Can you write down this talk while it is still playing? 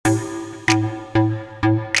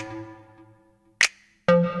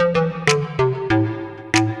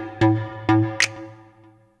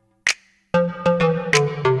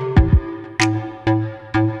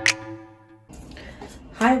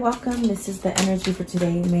welcome. This is the energy for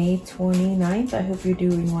today, May 29th. I hope you're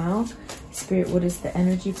doing well. Spirit, what is the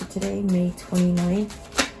energy for today, May 29th?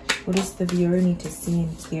 What does the viewer need to see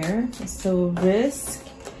and hear? So risk,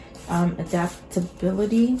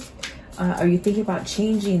 adaptability. Are you thinking about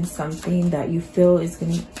changing something that you feel is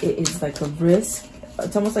like a risk?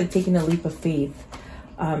 It's almost like taking a leap of faith.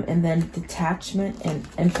 And then detachment and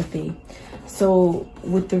empathy. So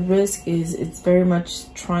with the risk it's very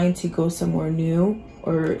much trying to go somewhere new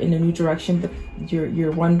or in a new direction, but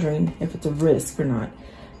you're wondering if it's a risk or not.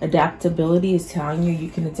 Adaptability is telling you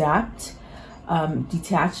can adapt.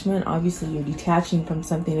 Detachment, obviously you're detaching from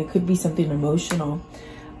something. It could be something emotional.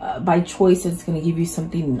 By choice, it's going to give you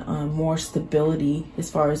something more stability as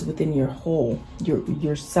far as within your whole,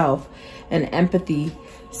 yourself. And empathy.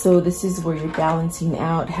 So this is where you're balancing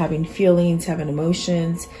out, having feelings, having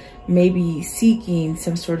emotions, maybe seeking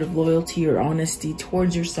some sort of loyalty or honesty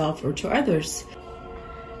towards yourself or to others.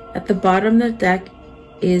 At the bottom of the deck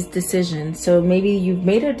is decision. So maybe you've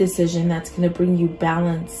made a decision that's going to bring you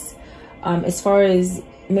balance as far as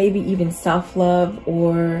maybe even self-love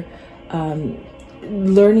or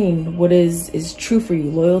learning what is true for you,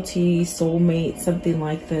 loyalty, soulmate, something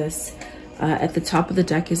like this. At the top of the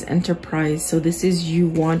deck is enterprise. So this is you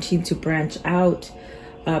wanting to branch out.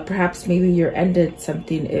 Perhaps maybe you're ended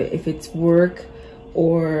something, if it's work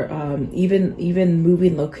or even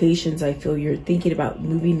moving locations. I feel you're thinking about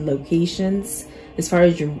moving locations as far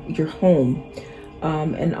as your home.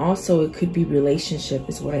 And also it could be relationship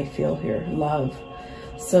is what I feel here, love.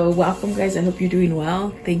 So welcome guys, I hope you're doing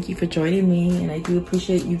well. Thank you for joining me, and I do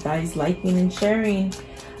appreciate you guys liking and sharing.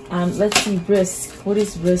 Let's see, risk. What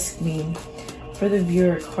does risk mean? For the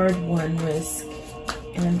viewer, card 1, risk.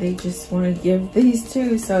 And they just want to give these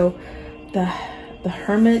two. So the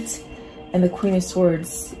Hermit and the Queen of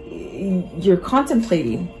Swords, you're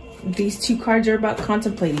contemplating. These two cards are about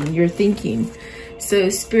contemplating, you're thinking. So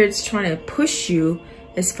Spirit's trying to push you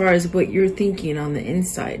as far as what you're thinking on the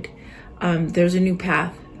inside. There's a new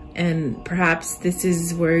path, and perhaps this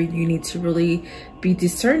is where you need to really be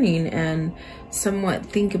discerning and somewhat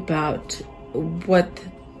think about what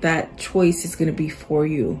that choice is going to be for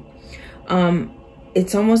you.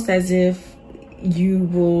 It's almost as if you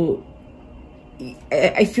will,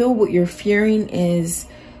 I feel what you're fearing is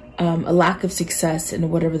a lack of success in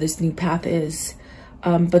whatever this new path is.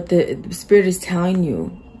 But the Spirit is telling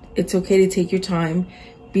you it's okay to take your time,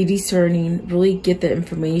 be discerning, really get the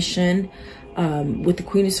information. With the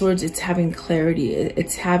Queen of Swords, it's having clarity.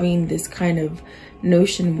 It's having this kind of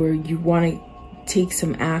notion where you want to take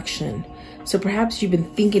some action. So perhaps you've been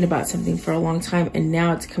thinking about something for a long time, and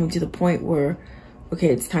now it's coming to the point where, okay,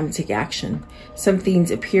 it's time to take action. Something's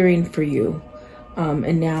appearing for you.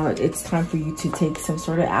 And now it's time for you to take some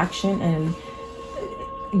sort of action, and,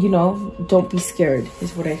 you know, don't be scared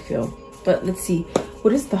is what I feel. But let's see,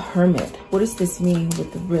 what is the Hermit? What does this mean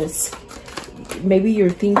with the risk? Maybe you're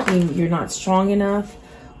thinking you're not strong enough,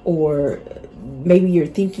 or maybe you're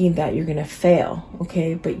thinking that you're gonna fail,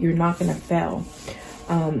 okay? But you're not gonna fail.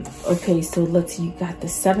 Okay, so let's see, you got the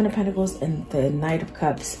 7 of Pentacles and the Knight of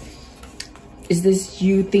Cups. Is this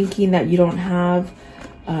you thinking that you don't have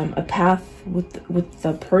a path with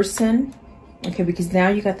the person? Okay, because now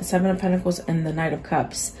you got the 7 of Pentacles and the Knight of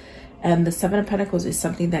Cups. And the 7 of Pentacles is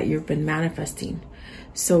something that you've been manifesting.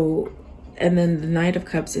 So, and then the Knight of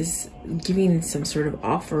Cups is giving some sort of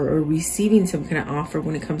offer or receiving some kind of offer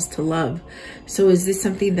when it comes to love. So is this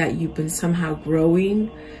something that you've been somehow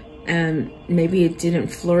growing, and maybe it didn't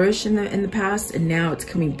flourish in the past, and now it's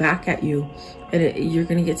coming back at you, and you're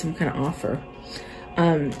going to get some kind of offer.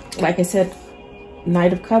 Like I said,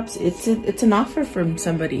 Knight of Cups, it's an offer from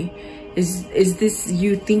somebody. Is this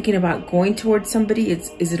you thinking about going towards somebody?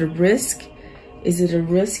 Is it a risk? Is it a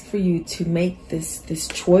risk for you to make this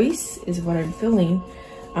choice, is what I'm feeling.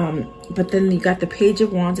 But then you got the Page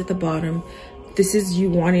of Wands at the bottom. This is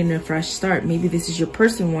you wanting a fresh start. Maybe this is your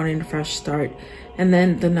person wanting a fresh start. And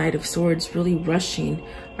then the Knight of Swords, really rushing.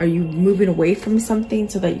 Are you moving away from something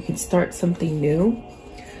so that you can start something new?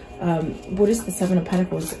 What is the 7 of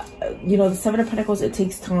Pentacles? You know, the 7 of Pentacles, it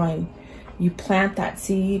takes time. You plant that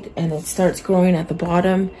seed and it starts growing at the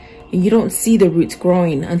bottom, and you don't see the roots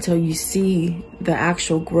growing until you see the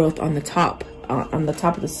actual growth on the top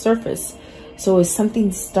of the surface. So is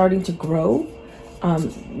something starting to grow?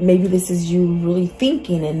 Maybe this is you really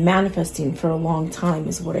thinking and manifesting for a long time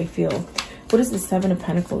is what I feel. What is the 7 of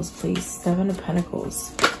Pentacles, please? 7 of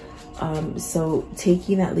Pentacles. So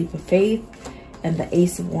taking that leap of faith, and the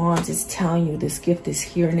Ace of Wands is telling you this gift is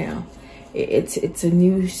here now. It's a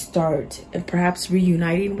new start, and perhaps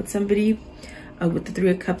reuniting with somebody with the 3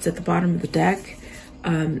 of Cups at the bottom of the deck,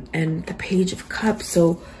 and the Page of Cups.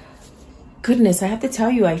 So goodness, I have to tell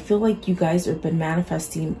you, I feel like you guys have been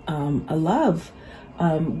manifesting a love.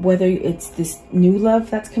 Whether it's this new love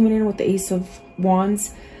that's coming in with the Ace of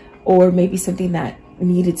Wands, or maybe something that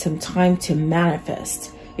needed some time to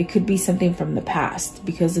manifest. It could be something from the past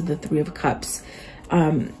because of the Three of Cups.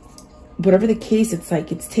 Whatever the case, it's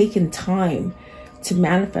like it's taken time to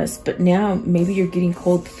manifest, but now maybe you're getting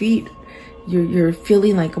cold feet. You're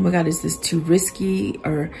feeling like, oh my God, is this too risky?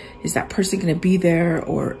 Or is that person going to be there?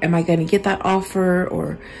 Or am I going to get that offer?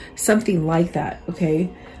 Or something like that, okay?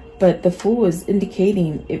 But the Fool is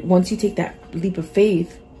indicating once you take that leap of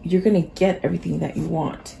faith, you're going to get everything that you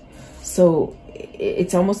want. So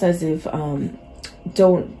it's almost as if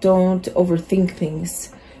don't overthink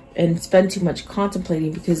things and spend too much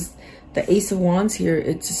contemplating, because the Ace of Wands here,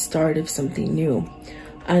 it's a start of something new.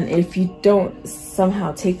 And if you don't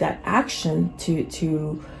somehow take that action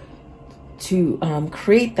to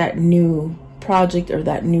create that new project or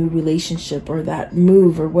that new relationship or that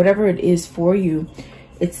move or whatever it is for you,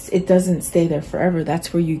 it doesn't stay there forever.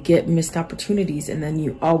 That's where you get missed opportunities, and then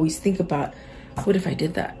you always think about, what if I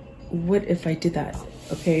did that? What if I did that?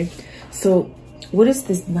 Okay, so what is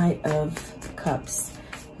this Knight of Cups?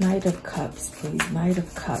 Knight of Cups, please. Knight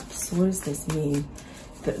of Cups. What does this mean?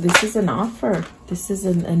 This is an offer. This is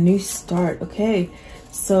a new start. Okay,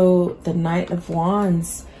 so the Knight of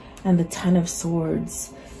Wands and the Ten of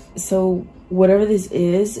Swords. So whatever this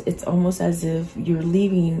is, it's almost as if you're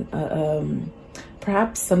leaving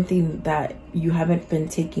perhaps something that you haven't been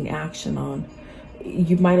taking action on.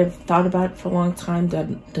 You might have thought about it for a long time,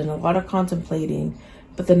 done a lot of contemplating,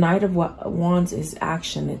 but the Knight of Wands is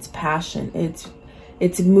action. It's passion.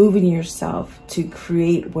 It's moving yourself to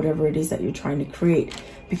create whatever it is that you're trying to create,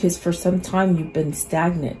 because for some time you've been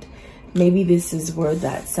stagnant. Maybe this is where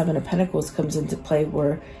that Seven of Pentacles comes into play,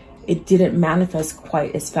 where it didn't manifest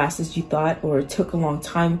quite as fast as you thought, or it took a long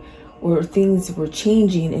time, or things were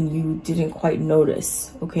changing and you didn't quite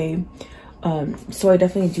notice. Okay, so I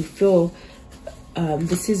definitely do feel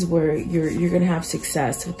this is where you're gonna have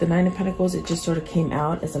success. With the Nine of Pentacles, it just sort of came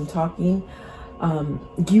out as I'm talking.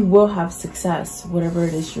 You will have success, whatever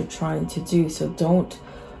it is you're trying to do. So don't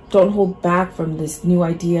hold back from this new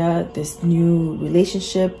idea, this new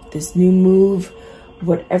relationship, this new move,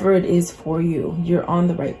 whatever it is for you. You're on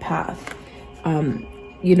the right path.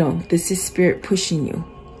 You know, this is Spirit pushing you.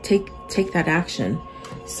 Take that action.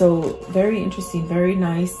 So very interesting, very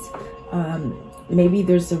nice. Maybe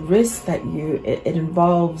there's a risk that it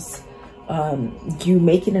involves you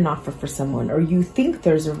making an offer for someone, or you think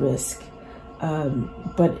there's a risk.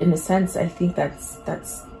 But in a sense, I think that's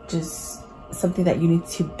just something that you need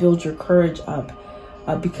to build your courage up,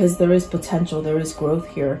 because there is potential, there is growth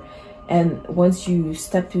here. And once you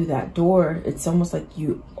step through that door, it's almost like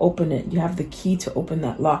you open it. You have the key to open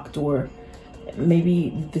that locked door.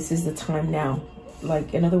 Maybe this is the time now.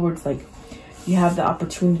 Like, in other words, like, you have the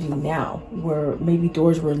opportunity now, where maybe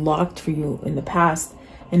doors were locked for you in the past,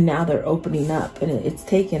 and now they're opening up. And it's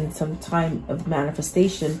taken some time of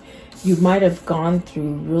manifestation. You might have gone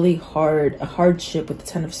through really a hardship with the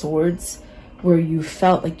Ten of Swords, where you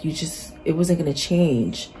felt like it wasn't going to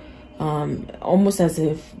change. Almost as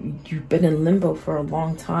if you've been in limbo for a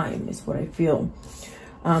long time is what I feel.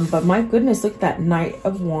 But my goodness, look at that Knight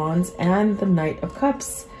of Wands and the Knight of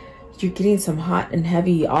Cups. You're getting some hot and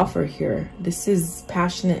heavy offer here. This is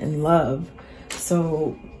passionate and love.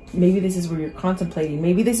 So maybe this is where you're contemplating.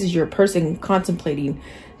 Maybe this is your person contemplating,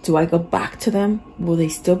 do I go back to them? Will they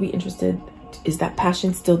still be interested? Is that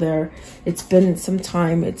passion still there? It's been some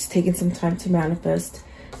time. It's taken some time to manifest.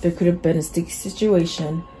 There could have been a sticky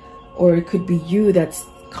situation, or it could be you that's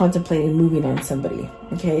contemplating moving on somebody.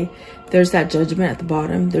 Okay, there's that Judgment at the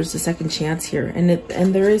bottom. There's a second chance here, and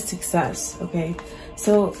there is success. Okay,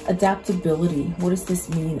 so adaptability. What does this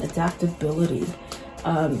mean? Adaptability.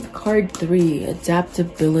 Card 3,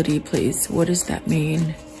 adaptability, please. What does that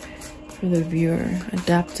mean for the viewer?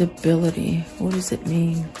 Adaptability. What does it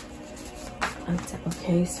mean?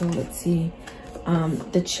 Okay, so let's see.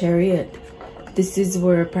 The Chariot. This is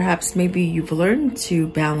where perhaps maybe you've learned to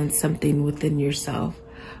balance something within yourself.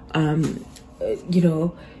 You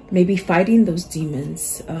know, maybe fighting those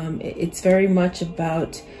demons. It's very much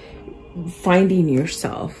about finding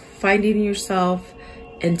yourself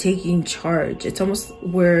and taking charge. It's almost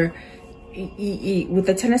where with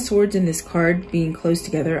the Ten of Swords and this card being close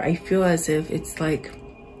together, I feel as if it's like,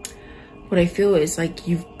 what I feel is like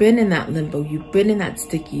you've been in that limbo, you've been in that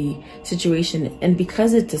sticky situation, and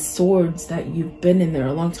because it's the swords that you've been in there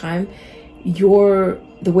a long time,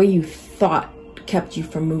 the way you thought kept you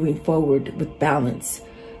from moving forward with balance.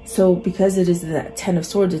 So because it is that Ten of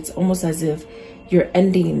Swords, it's almost as if you're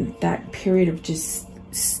ending that period of just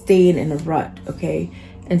staying in a rut, okay?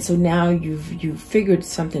 And so now you've figured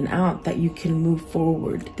something out that you can move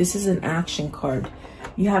forward. This is an action card.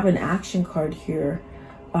 You have an action card here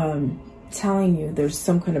telling you there's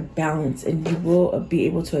some kind of balance, and you will be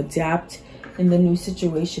able to adapt in the new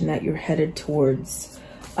situation that you're headed towards.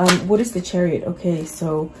 What is the Chariot? Okay,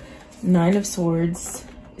 so 9 of Swords.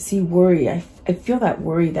 See, worry. I feel that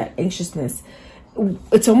worry, that anxiousness.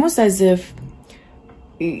 It's almost as if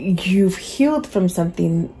you've healed from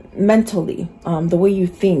something mentally, the way you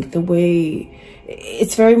think, the way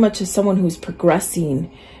it's very much as someone who's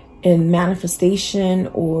progressing in manifestation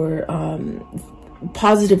or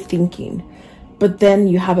positive thinking. But then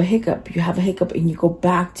you have a hiccup, and you go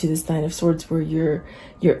back to this 9 of Swords where you're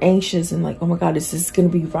anxious and like, oh my God, is this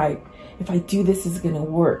going to be right? If I do this, is it going to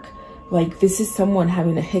work? Like, this is someone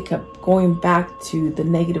having a hiccup, going back to the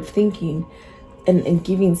negative thinking and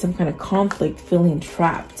giving some kind of conflict, feeling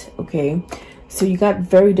trapped, okay? So you got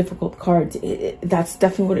very difficult cards. That's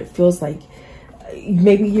definitely what it feels like.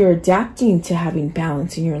 Maybe you're adapting to having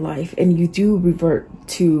balance in your life, and you do revert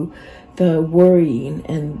to the worrying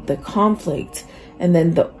and the conflict, and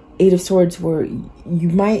then the 8 of Swords where you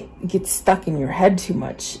might get stuck in your head too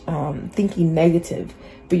much, thinking negative,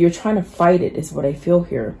 but you're trying to fight it is what I feel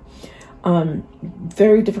here.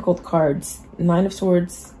 Very difficult cards. 9 of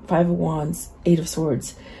Swords, 5 of Wands, 8 of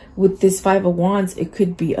Swords. With this 5 of Wands, it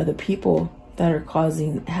could be other people that are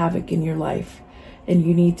causing havoc in your life, and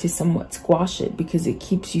you need to somewhat squash it because it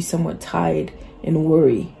keeps you somewhat tied in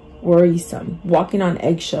worrisome. Walking on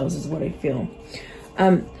eggshells is what I feel.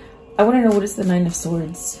 I want to know, what is the 9 of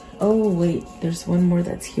Swords? Oh wait, there's one more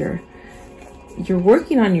that's here. You're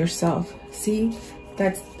working on yourself. See,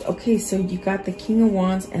 that's okay. So you got the King of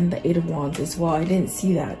Wands and the 8 of Wands as well. I didn't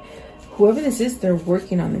see that. Whoever this is, they're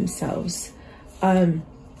working on themselves.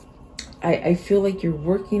 I feel like you're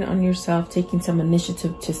working on yourself, taking some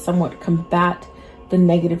initiative to somewhat combat the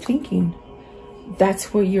negative thinking.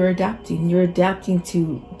 That's where you're adapting. You're adapting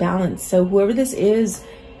to balance. So whoever this is,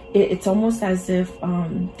 it's almost as if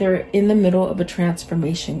they're in the middle of a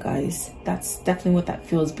transformation, guys. That's definitely what that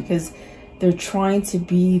feels, because they're trying to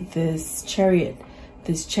be this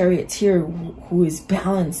charioteer who is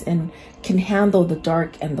balanced and can handle the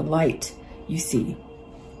dark and the light, you see.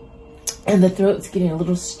 And the throat's getting a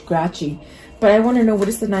little scratchy. But I want to know, what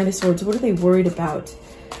is the 9 of Swords? What are they worried about?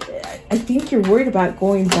 I think you're worried about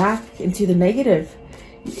going back into the negative.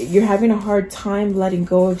 You're having a hard time letting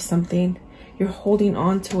go of something. You're holding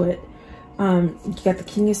on to it. You got the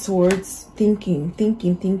King of Swords, thinking.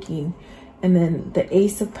 And then the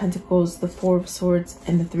Ace of Pentacles, the 4 of Swords,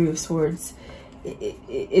 and the 3 of Swords.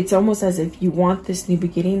 It's almost as if you want this new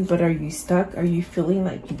beginning, but are you stuck? Are you feeling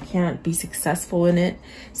like you can't be successful in it?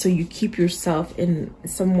 So you keep yourself in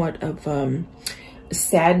somewhat of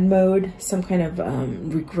sad mode, some kind of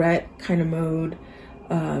regret kind of mode.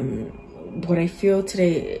 What I feel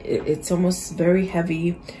today, it's almost very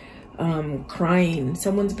heavy. Crying.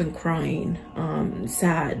 Someone's been crying.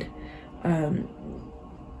 Sad. I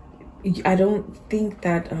don't think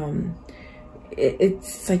that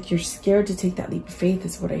it's like you're scared to take that leap of faith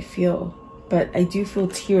is what I feel. But I do feel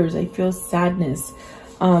tears. I feel sadness.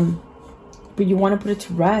 But you want to put it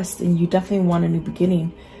to rest, and you definitely want a new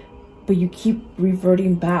beginning. But you keep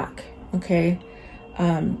reverting back, okay?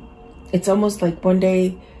 It's almost like one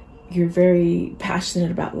day you're very passionate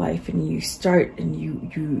about life, and you start and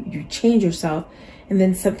you change yourself, and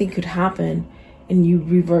then something could happen and you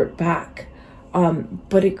revert back.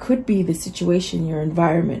 But it could be the situation, your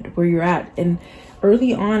environment, where you're at. And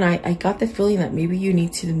early on, I got the feeling that maybe you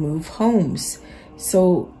need to move homes.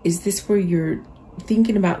 So is this where you're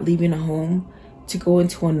thinking about leaving a home to go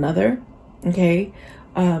into another? Okay.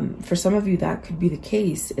 For some of you, that could be the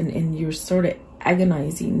case. And you're sort of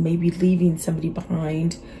agonizing, maybe leaving somebody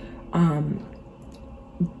behind.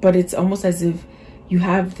 But it's almost as if you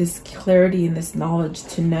have this clarity and this knowledge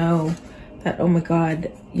to know that, oh my God,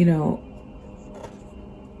 you know,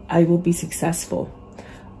 I will be successful.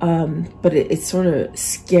 But it's sort of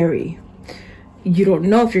scary. You don't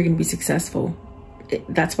know if you're going to be successful.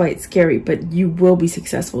 That's why it's scary, but you will be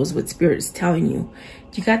successful is what Spirit is telling you.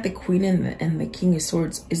 You got the Queen and the King of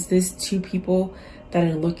Swords. Is this two people that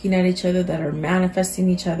are looking at each other, that are manifesting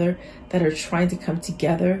each other, that are trying to come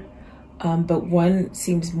together? But one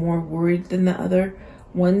seems more worried than the other.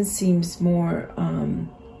 One seems more...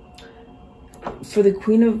 for the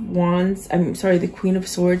Queen of Wands, the Queen of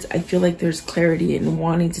Swords, I feel like there's clarity in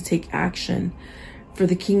wanting to take action. For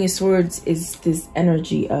the King of Swords is this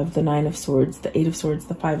energy of the 9 of Swords, the 8 of Swords,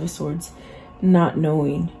 the 5 of Swords, not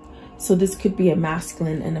knowing. So this could be a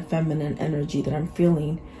masculine and a feminine energy that I'm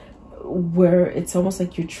feeling, where it's almost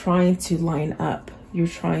like you're trying to line up You're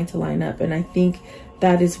trying to line up. And I think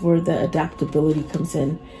that is where the adaptability comes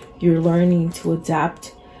in. You're learning to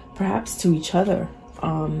adapt perhaps to each other.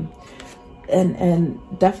 And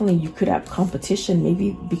definitely you could have competition,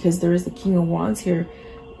 maybe because there is the King of Wands here.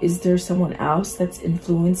 Is there someone else that's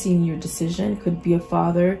influencing your decision? Could be a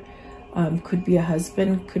father, could be a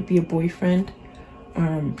husband, could be a boyfriend.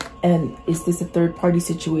 And is this a third party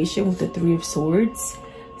situation with the Three of Swords?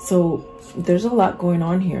 So there's a lot going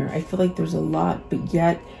on here. I feel like there's a lot, but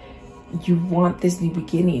yet you want this new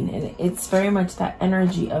beginning. And it's very much that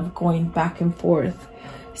energy of going back and forth.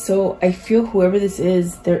 So I feel whoever this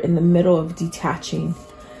is, they're in the middle of detaching.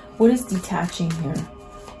 What is detaching here?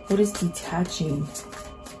 What is detaching?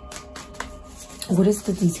 What is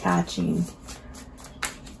the detaching?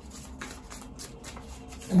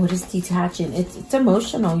 What is detaching? It's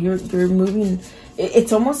emotional. You're moving.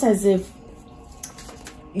 It's almost as if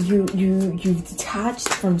you've detached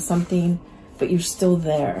from something, but you're still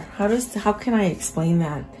there. How can I explain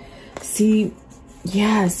that? See,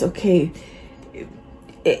 yes, okay.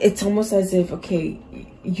 It's almost as if, okay,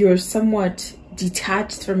 you're somewhat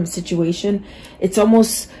detached from a situation. It's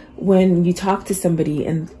almost when you talk to somebody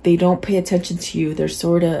and they don't pay attention to you, they're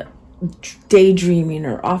sort of daydreaming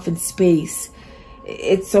or off in space.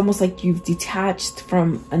 It's almost like you've detached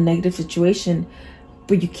from a negative situation,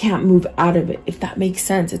 but you can't move out of it, if that makes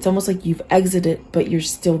sense. It's almost like you've exited, but you're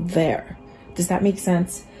still there. Does that make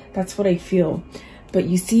sense? That's what I feel. But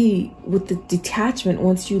you see, with the detachment,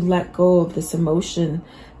 once you let go of this emotion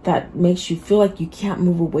that makes you feel like you can't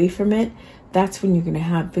move away from it, that's when you're going to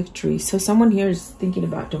have victory. So someone here is thinking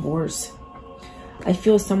about divorce. I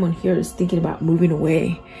feel someone here is thinking about moving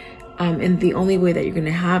away. And the only way that you're going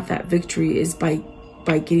to have that victory is by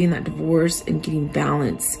getting that divorce and getting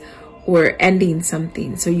balance, or ending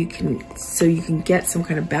something so you can get some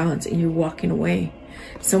kind of balance, and you're walking away.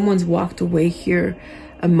 Someone's walked away here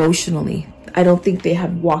emotionally. I don't think they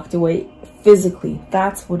have walked away physically.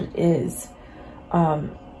 That's what it is.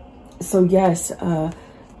 So yes,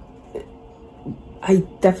 I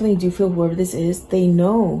definitely do feel whoever this is, they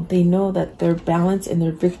know that their balance and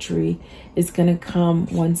their victory is going to come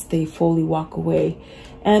once they fully walk away.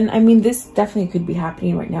 And I mean, this definitely could be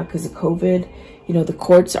happening right now because of COVID. You know, the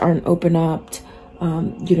courts aren't open up.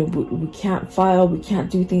 You know, we can't file, we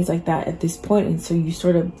can't do things like that at this point. And so you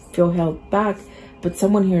sort of feel held back. But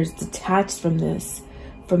someone here is detached from this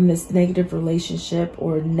negative relationship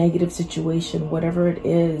or negative situation, whatever it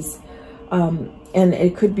is. And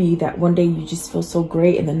it could be that one day you just feel so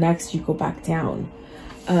great and the next you go back down.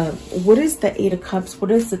 What is the Eight of Cups?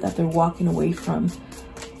 What is it that they're walking away from?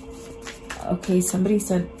 Okay, somebody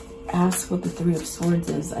said ask what the Three of Swords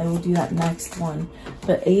is. I will do that next one.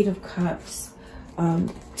 But Eight of Cups,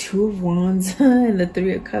 Two of Wands, and the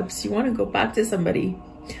Three of Cups. You want to go back to somebody.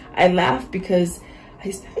 I laugh because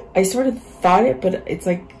I sort of thought it, but it's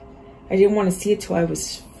like I didn't want to see it till I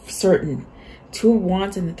was certain. Two of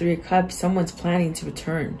Wands and the Three of Cups, someone's planning to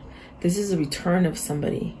return. This is a return of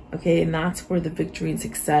somebody, okay? And that's where the victory and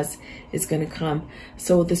success is going to come.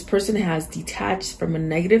 So this person has detached from a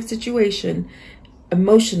negative situation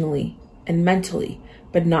emotionally and mentally,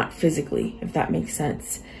 but not physically, if that makes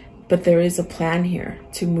sense. But there is a plan here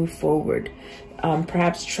to move forward.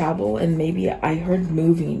 Perhaps travel, and maybe I heard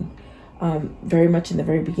moving very much in the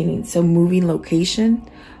very beginning. So moving location,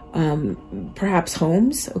 perhaps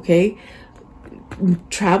homes, okay?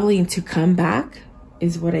 Traveling to come back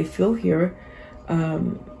is what I feel here.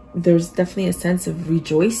 There's definitely a sense of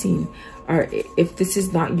rejoicing. Or if this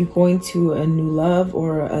is not you going to a new love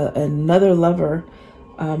or another lover,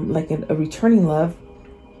 like a returning love,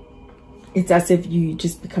 it's as if you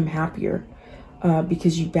just become happier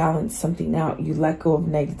because you balance something out. You let go of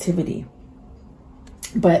negativity.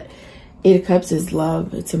 But Eight of Cups is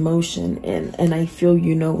love, it's emotion, and I feel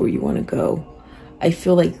you know where you want to go. I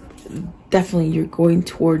feel like definitely you're going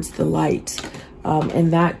towards the light,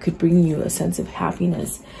 and that could bring you a sense of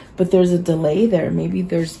happiness. But there's a delay there. Maybe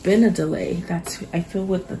there's been a delay. I feel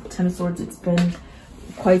with the Ten of Swords, it's been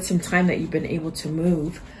quite some time that you've been able to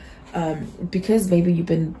move, because maybe you've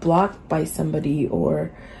been blocked by somebody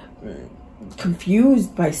or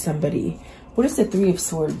confused by somebody. What is the Three of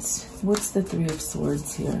Swords? What's the Three of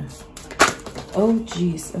Swords here? Oh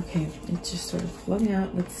geez, okay, it just sort of flung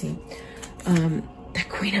out. Let's see. The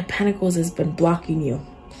Queen of Pentacles has been blocking you.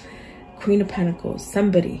 Queen of Pentacles,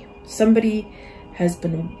 somebody has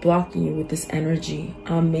been blocking you with this energy.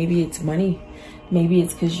 Maybe it's money. Maybe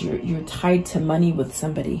it's because you're tied to money with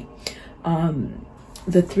somebody.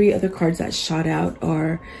 The three other cards that shot out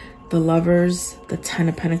are the Lovers, the Ten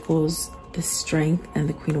of Pentacles, the Strength, and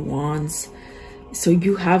the Queen of Wands. So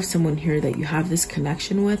you have someone here that you have this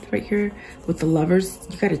connection with right here with the Lovers.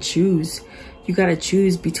 You got to choose. You got to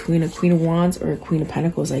choose between a Queen of Wands or a Queen of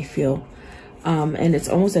Pentacles, I feel. And it's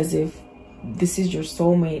almost as if this is your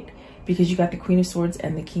soulmate, because you got the Queen of Swords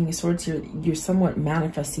and the King of Swords here. You're somewhat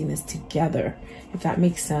manifesting this together, if that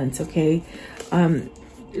makes sense, okay?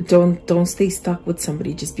 Don't stay stuck with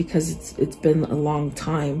somebody just because it's been a long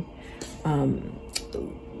time.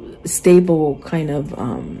 Stable kind of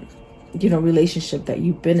you know, relationship that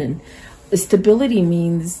you've been in. Stability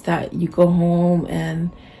means that you go home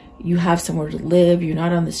and you have somewhere to live, you're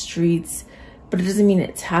not on the streets, but it doesn't mean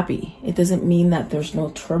it's happy. It doesn't mean that there's no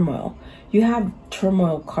turmoil. You have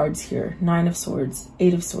turmoil cards here: 9 of Swords,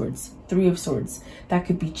 8 of Swords, 3 of Swords. That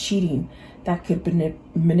could be cheating, that could be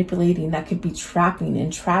manipulating, that could be trapping,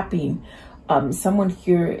 entrapping. Someone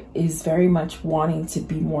here is very much wanting to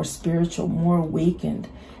be more spiritual, more awakened,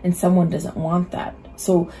 and someone doesn't want that.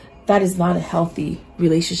 So that is not a healthy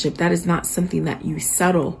relationship. That is not something that you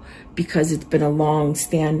settle because it's been a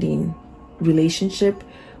long-standing relationship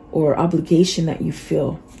or obligation that you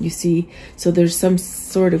feel, you see? So there's some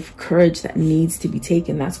sort of courage that needs to be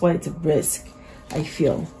taken. That's why it's a risk, I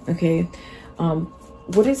feel, okay?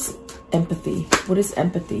 What is empathy? What is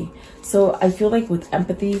empathy? So I feel like with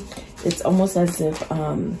empathy, it's almost as if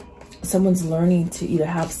someone's learning to either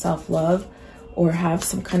have self-love or have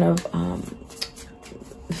some kind of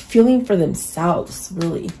feeling for themselves,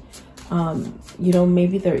 really. You know,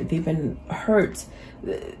 maybe they've been hurt.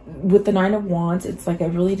 With the 9 of Wands, it's like I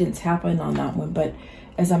really didn't tap in on that one, but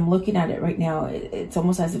as I'm looking at it right now, it's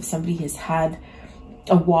almost as if somebody has had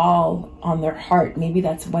a wall on their heart. Maybe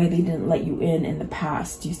that's why they didn't let you in the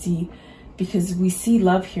past, you see? Because we see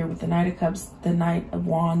love here with the Knight of Cups, the Knight of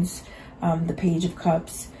Wands, the Page of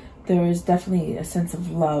Cups. There is definitely a sense of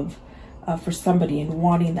love for somebody and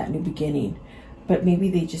wanting that new beginning. But maybe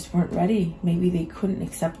they just weren't ready. Maybe they couldn't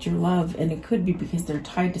accept your love. And it could be because they're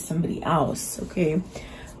tied to somebody else, okay?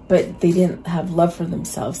 But they didn't have love for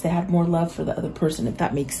themselves. They had more love for the other person, if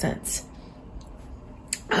that makes sense.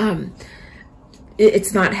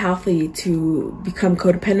 It's not healthy to become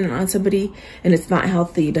codependent on somebody. And it's not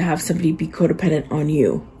healthy to have somebody be codependent on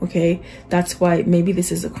you, okay? That's why maybe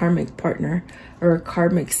this is a karmic partner or a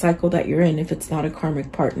karmic cycle that you're in if it's not a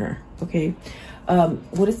karmic partner, okay?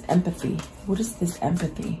 What is empathy? What is this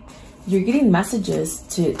empathy? You're getting messages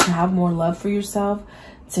to have more love for yourself,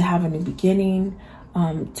 to have a new beginning,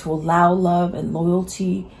 to allow love and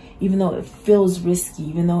loyalty, even though it feels risky,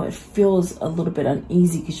 even though it feels a little bit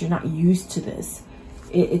uneasy because you're not used to this.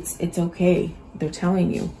 It's okay. They're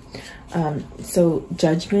telling you. So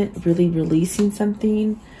Judgment, really releasing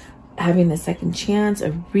something, having a second chance,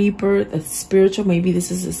 a rebirth, a spiritual, maybe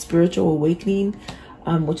this is a spiritual awakening,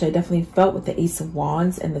 which I definitely felt with the Ace of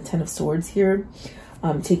Wands and the 10 of Swords here,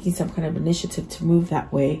 taking some kind of initiative to move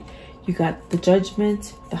that way. You got the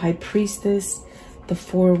Judgment, the High Priestess, the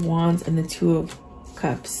 4 of Wands, and the 2 of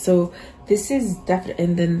Cups. So this is definitely,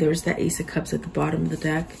 and then there's the Ace of Cups at the bottom of the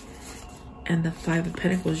deck, and the 5 of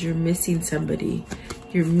Pentacles. You're missing somebody.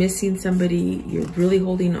 You're missing somebody. You're really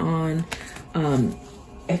holding on.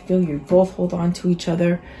 I feel you both hold on to each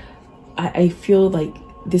other. I feel like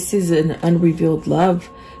this is an unrevealed love.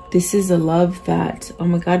 This is a love that, oh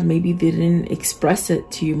my God, maybe they didn't express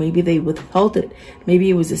it to you. Maybe they withheld it. Maybe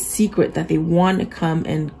it was a secret that they want to come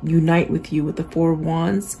and unite with you with the 4 of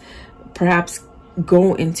Wands. Perhaps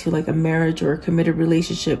go into like a marriage or a committed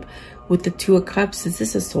relationship with the 2 of Cups. Is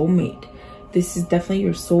this a soulmate? This is definitely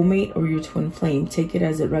your soulmate or your twin flame. Take it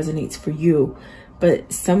as it resonates for you.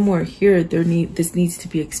 But somewhere here, this needs to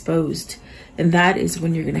be exposed. And that is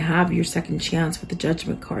when you're going to have your second chance with the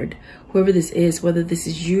Judgment card. Whoever this is, whether this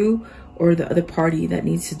is you or the other party that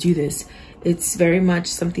needs to do this, it's very much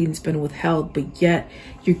something that's been withheld, but yet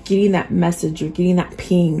you're getting that message, you're getting that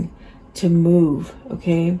ping to move,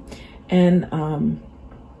 okay? And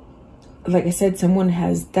like I said, someone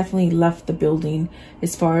has definitely left the building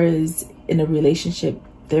as far as in a relationship.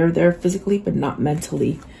 They're there physically, but not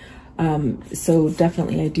mentally. So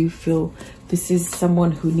definitely I do feel this is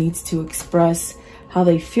someone who needs to express how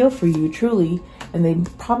they feel for you truly, and they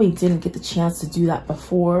probably didn't get the chance to do that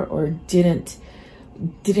before, or didn't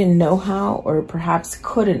know how, or perhaps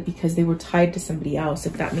couldn't because they were tied to somebody else,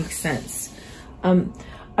 if that makes sense.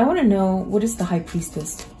 I want to know, what is the High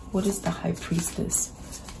Priestess? What is the High Priestess?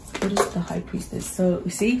 What is the High Priestess? So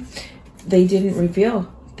you see, they didn't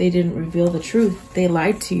reveal the truth. They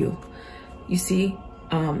lied to you. You see,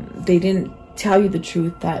 they didn't tell you the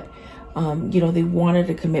truth that, you know, they wanted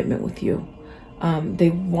a commitment with you. They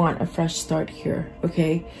want a fresh start here,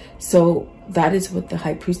 okay? So that is what the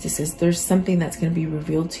High Priestess is. There's something that's going to be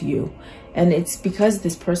revealed to you. And it's because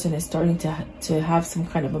this person is starting to have some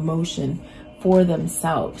kind of emotion for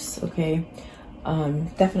themselves, okay?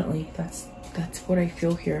 Definitely, that's what I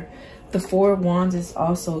feel here. The Four of Wands is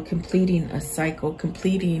also completing a cycle,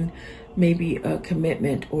 completing maybe a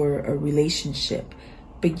commitment or a relationship.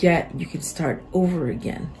 But yet you can start over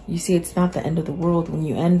again. You see, it's not the end of the world. When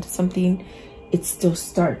you end something, it still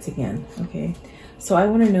starts again, okay? So I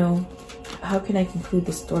want to know, how can I conclude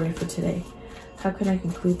the story for today? How can I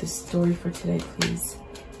conclude the story for today, please?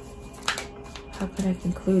 How can I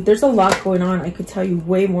conclude? There's a lot going on. I could tell you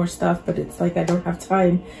way more stuff, but it's like I don't have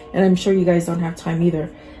time. And I'm sure you guys don't have time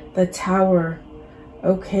either. The Tower.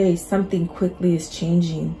 Okay, something quickly is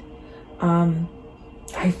changing.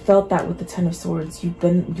 I felt that with the Ten of Swords. You've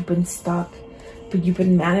been stuck, but you've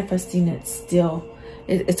been manifesting it still.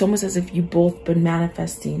 It's almost as if you both been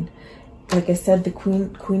manifesting. Like I said, the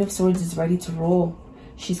Queen of Swords is ready to roll.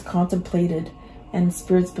 She's contemplated, and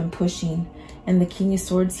Spirit's been pushing. And the King of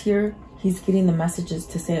Swords here, he's getting the messages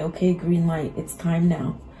to say, okay, green light, it's time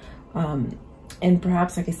now. And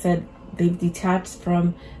perhaps, like I said, they've detached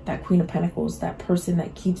from that Queen of Pentacles, that person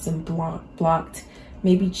that keeps them blocked,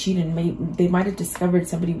 maybe cheating. They might have discovered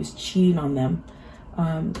somebody was cheating on them,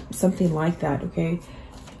 something like that, okay?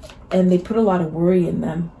 And they put a lot of worry in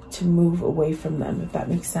them to move away from them, if that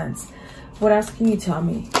makes sense. What else can you tell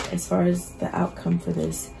me as far as the outcome for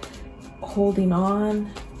this? Holding on,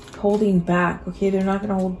 holding back, okay? They're not going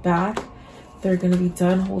to hold back. They're going to be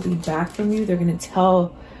done holding back from you. They're going to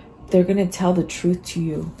tell the truth to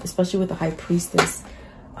you, especially with the High Priestess.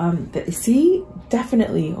 See,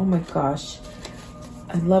 definitely. Oh my gosh,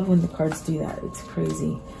 I love when the cards do that. It's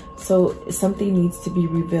crazy. So something needs to be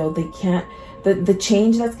revealed. They can't. The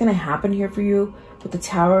change that's going to happen here for you with the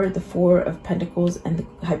Tower, the Four of Pentacles, and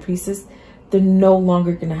the High Priestess, they're no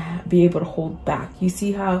longer going to be able to hold back. You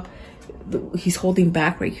see how he's holding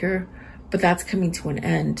back right here, but that's coming to an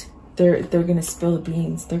end. They're going to spill the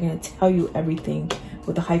beans. They're going to tell you everything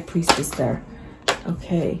with the High Priestess there.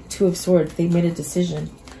 Okay, Two of Swords. They made a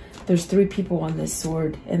decision. There's 3 people on this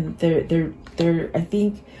sword, and they're I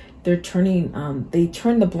think they're turning. They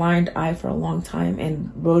turned the blind eye for a long time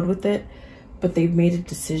and rode with it, but they've made a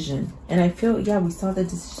decision. And I feel, yeah, we saw the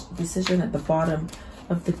decision at the bottom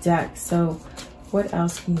of the deck. So what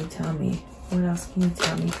else can you tell me? What else can you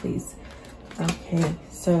tell me, please? Okay,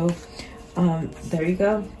 so there you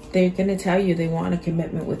go. They're going to tell you they want a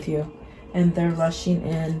commitment with you, and they're rushing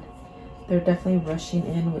in. They're definitely rushing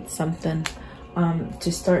in with something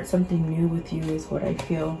to start something new with you is what I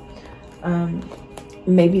feel.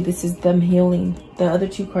 Maybe this is them healing. The other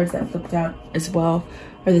 2 cards that flipped out as well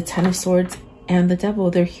are the Ten of Swords and the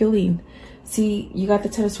Devil. They're healing. See, you got the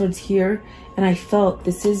Ten of Swords here, and I felt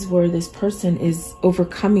this is where this person is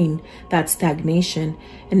overcoming that stagnation,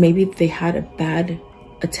 and maybe they had a bad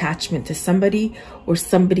attachment to somebody, or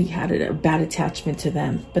somebody had a bad attachment to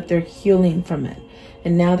them, but they're healing from it,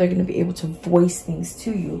 and now they're going to be able to voice things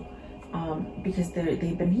to you because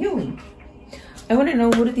they've been healing. I want to know,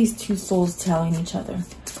 what are these 2 souls telling each other?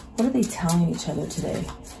 What are they telling each other today?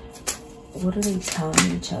 What are they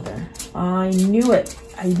telling each other? I knew it.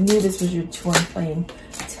 I knew this was your twin flame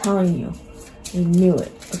telling you. I knew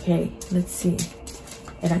it. Okay, let's see.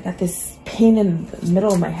 And I got this pain in the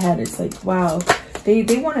middle of my head. It's like, wow. They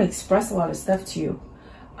want to express a lot of stuff to you.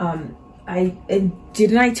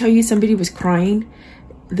 Didn't I tell you somebody was crying?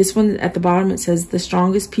 This one at the bottom, it says, the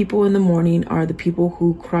strongest people in the morning are the people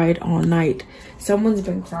who cried all night. Someone's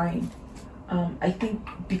been crying. I think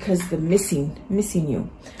because the missing you.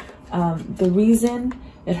 The reason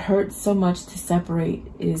it hurts so much to separate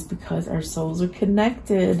is because our souls are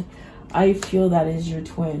connected. I feel that is your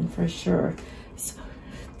twin for sure. So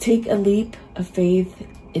take a leap of faith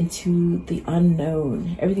into the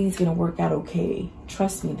unknown. Everything's going to work out okay.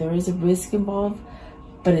 Trust me, there is a risk involved,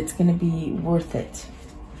 but it's going to be worth it.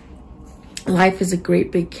 Life is a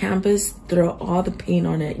great big canvas. Throw all the paint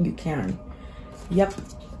on it you can. Yep.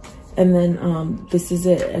 And then this is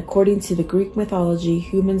it. According to the Greek mythology,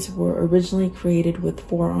 humans were originally created with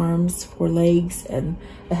 4 arms, 4 legs, and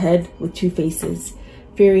a head with 2 faces.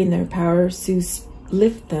 Fearing their power, Zeus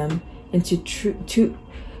split them into 2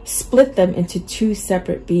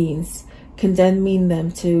 separate beings, condemning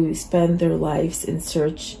them to spend their lives in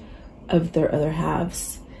search of their other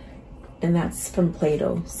halves. And that's from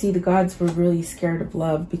Plato. See, the gods were really scared of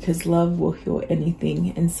love because love will heal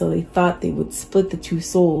anything. And so they thought they would split the 2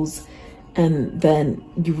 souls, and then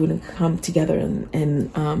you wouldn't come together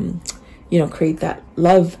and you know, create that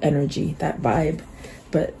love energy, that vibe.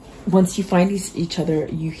 But once you find each other,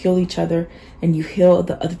 you heal each other and you heal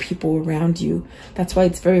the other people around you. That's why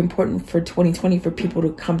it's very important for 2020 for people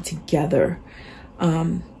to come together.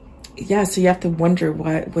 Yeah, so you have to wonder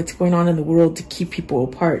what's going on in the world to keep people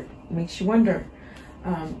apart. It makes you wonder.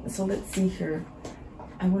 So let's see here.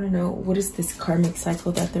 I want to know, what is this karmic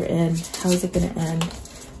cycle that they're in? How is it going to end?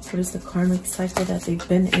 What is the karmic cycle that they've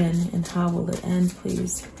been in, and how will it end,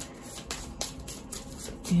 please?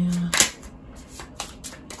 Yeah.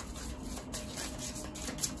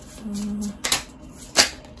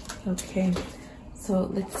 Okay,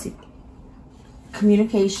 so let's see.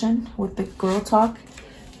 Communication with the girl talk.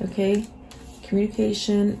 Okay,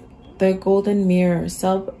 communication, the golden mirror,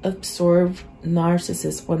 self-absorbed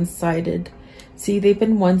narcissist, one-sided. See, they've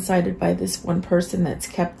been one-sided by this one person that's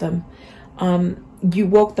kept them. You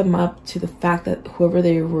woke them up to the fact that whoever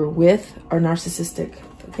they were with are narcissistic.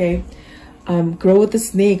 Okay, grow with the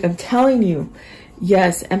snake. I'm telling you.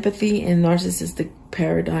 Yes, empathy and narcissistic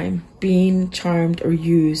paradigm, being charmed or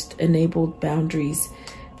used, enabled boundaries.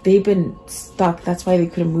 They've been stuck. That's why they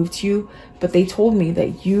couldn't move to you. But they told me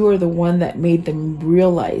that you are the one that made them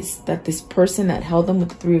realize that this person that held them with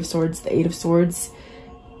the Three of Swords, the Eight of Swords,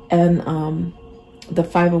 and the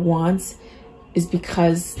Five of Wands is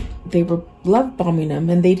because they were love bombing them,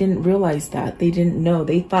 and they didn't realize that. They didn't know.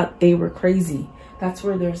 They thought they were crazy. That's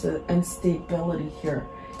where there's an instability here,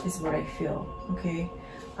 is what I feel. Okay,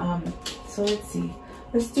 so let's see.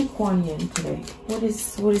 Let's do Kuan Yin today. What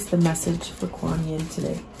is the message for Kuan Yin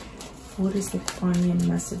today? What is the Kuan Yin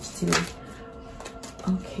message today?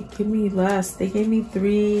 Okay, give me less. They gave me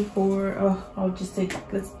 3, 4. Oh, I'll just take.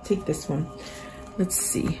 Let's take this one. Let's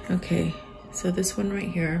see. Okay, so this one right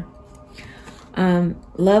here.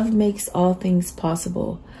 Love makes all things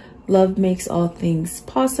possible. Love makes all things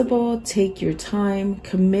possible. Take your time,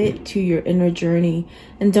 commit to your inner journey,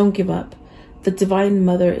 and don't give up. The Divine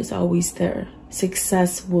Mother is always there.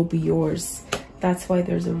 Success will be yours. That's why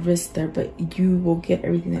there's a risk there, but you will get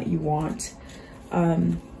everything that you want.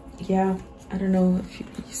 Yeah, I don't know if you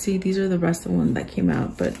see, these are the rest of the one that came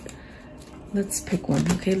out, but let's pick one.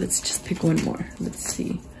 Okay, let's just pick one more. Let's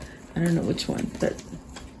see. I don't know which one, but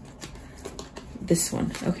this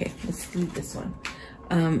one. Okay, let's do this one.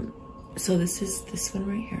 So this is this one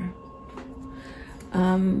right here.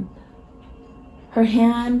 Her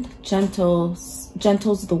hand gentles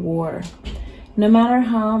the war. No matter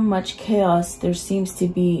how much chaos there seems to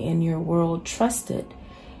be in your world, trust it.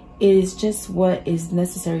 It is just what is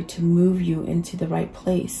necessary to move you into the right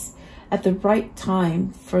place at the right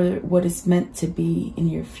time for what is meant to be in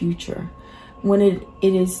your future. When it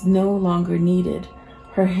is no longer needed,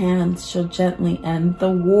 her hands shall gently end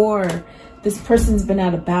the war. This person's been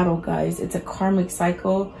at a battle, guys. It's a karmic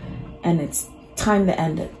cycle, and it's time to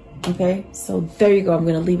end it. Okay, so there you go. I'm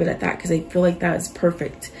going to leave it at that because I feel like that is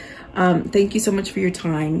perfect. Thank you so much for your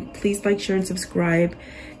time. Please like, share, and subscribe.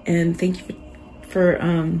 And thank you for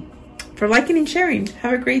liking and sharing.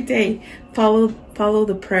 Have a great day. Follow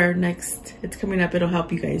the prayer next. It's coming up. It'll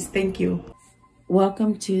help you guys. Thank you.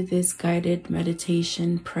 Welcome to this guided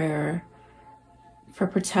meditation prayer for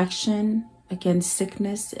protection against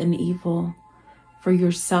sickness and evil, for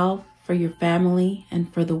yourself, for your family,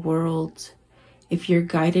 and for the world. If you're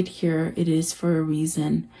guided here, it is for a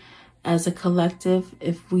reason. As a collective,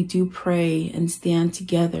 if we do pray and stand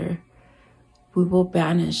together, we will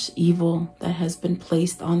banish evil that has been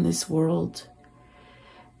placed on this world.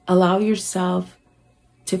 Allow yourself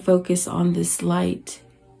to focus on this light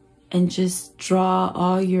and just draw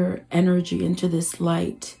all your energy into this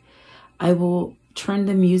light. I will turn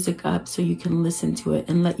the music up so you can listen to it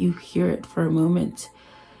and let you hear it for a moment.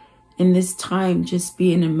 In this time, just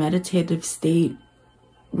be in a meditative state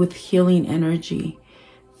with healing energy.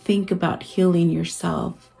 Think about healing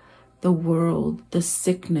yourself, the world, the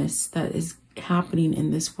sickness that is happening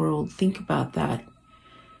in this world. Think about that.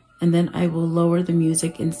 And then I will lower the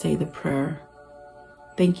music and say the prayer.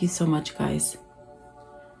 Thank you so much, guys.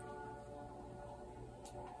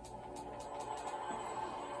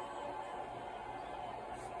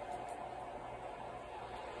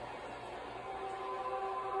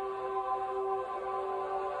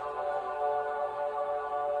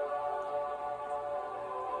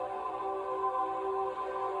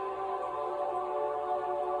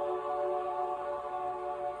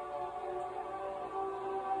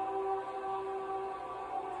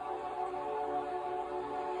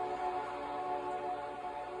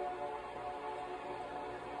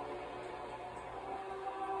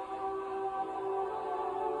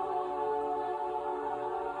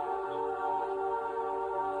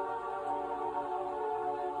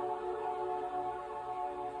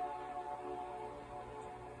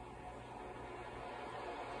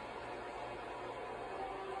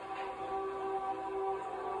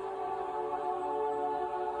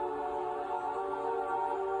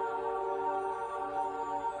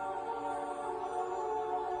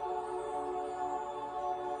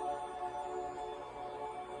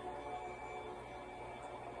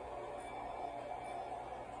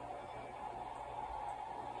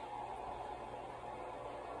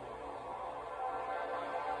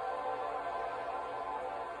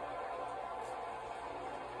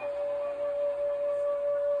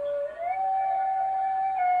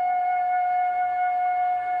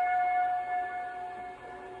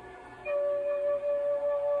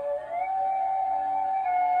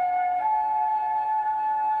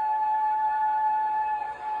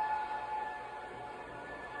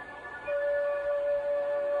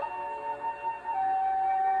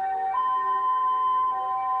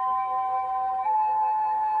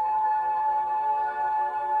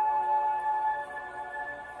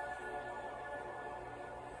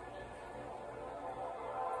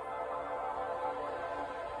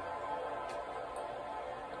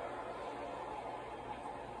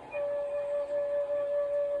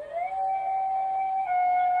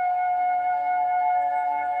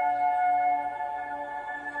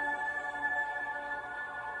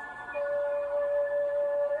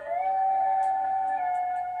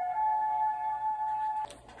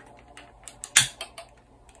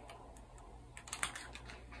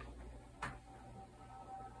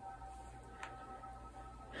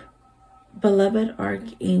 Beloved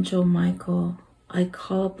Archangel Michael, I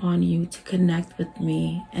call upon you to connect with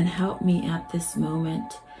me and help me at this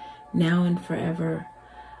moment, now and forever.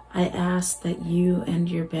 I ask that you and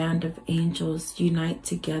your band of angels unite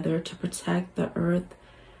together to protect the earth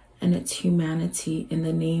and its humanity in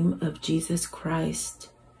the name of Jesus Christ.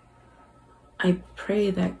 I pray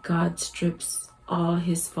that God strips all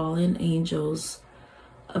his fallen angels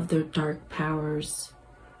of their dark powers,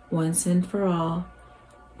 once and for all,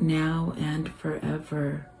 now and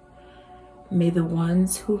forever. May the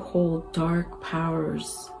ones who hold dark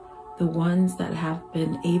powers, the ones that have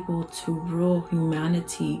been able to rule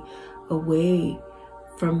humanity away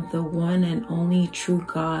from the one and only true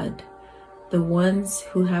God, the ones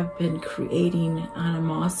who have been creating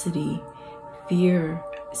animosity, fear,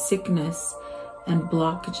 sickness, and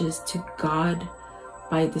blockages to God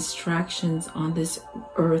by distractions on this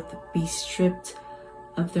earth be stripped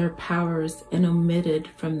of their powers and omitted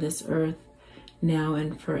from this earth now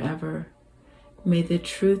and forever. May the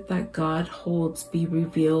truth that God holds be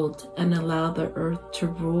revealed and allow the earth to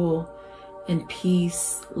rule in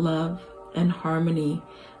peace, love, and harmony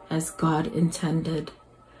as God intended.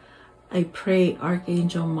 I pray,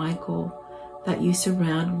 Archangel Michael, that you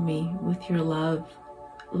surround me with your love,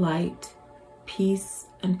 light, peace,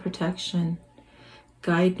 and protection.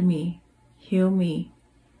 Guide me, heal me,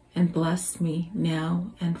 and bless me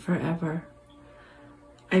now and forever.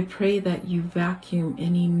 I pray that you vacuum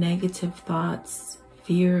any negative thoughts,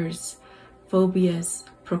 fears, phobias,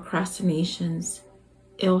 procrastinations,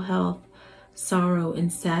 ill health, sorrow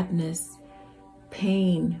and sadness,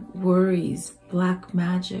 pain, worries, black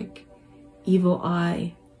magic, evil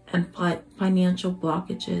eye, and financial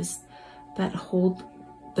blockages that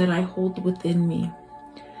I hold within me.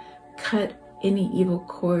 Cut any evil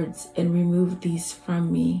cords and remove these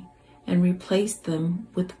from me and replace them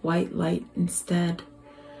with white light instead.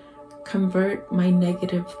 Convert my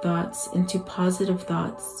negative thoughts into positive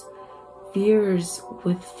thoughts, fears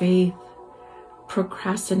with faith,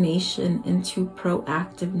 procrastination into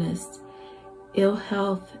proactiveness, ill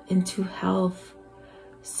health into health,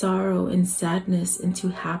 sorrow and sadness into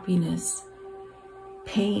happiness,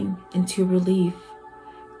 pain into relief,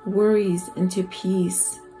 worries into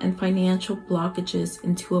peace, and financial blockages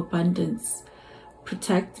into abundance.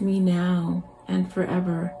 Protect me now and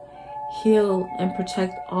forever. Heal and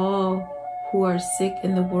protect all who are sick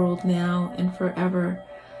in the world now and forever.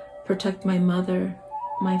 Protect my mother,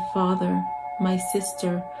 my father, my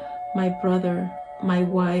sister, my brother, my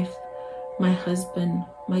wife, my husband,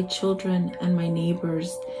 my children, and my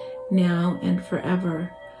neighbors now and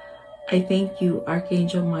forever. I thank you,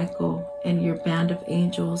 Archangel Michael, and your band of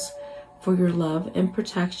angels for your love and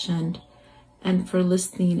protection and for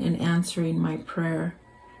listening and answering my prayer.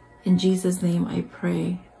 In Jesus' name I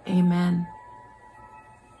pray. Amen.